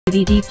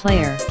DVD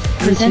player,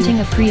 presenting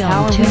a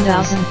pre-owned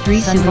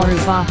 2003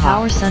 Subaru Baja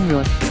power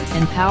sunroof,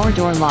 and power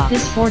door lock.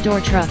 This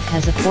 4-door truck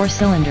has a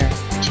 4-cylinder,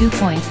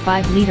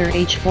 2.5-liter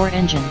H4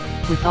 engine,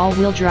 with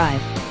all-wheel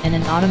drive, and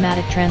an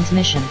automatic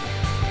transmission.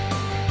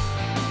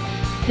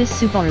 This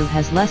Subaru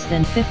has less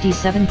than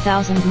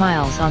 57,000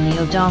 miles on the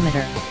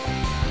odometer.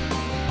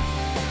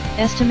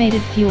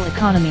 Estimated fuel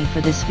economy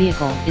for this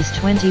vehicle is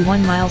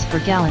 21 miles per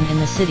gallon in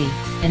the city,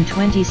 and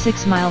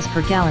 26 miles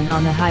per gallon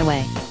on the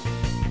highway.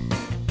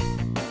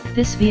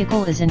 This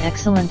vehicle is in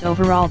excellent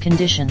overall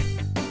condition.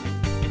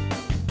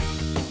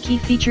 Key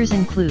features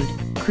include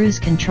cruise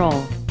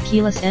control,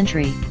 keyless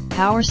entry,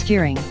 power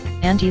steering,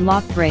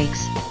 anti-lock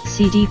brakes,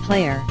 CD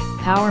player,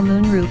 power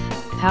moonroof,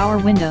 power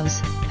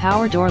windows,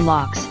 power door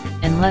locks,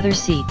 and leather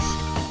seats.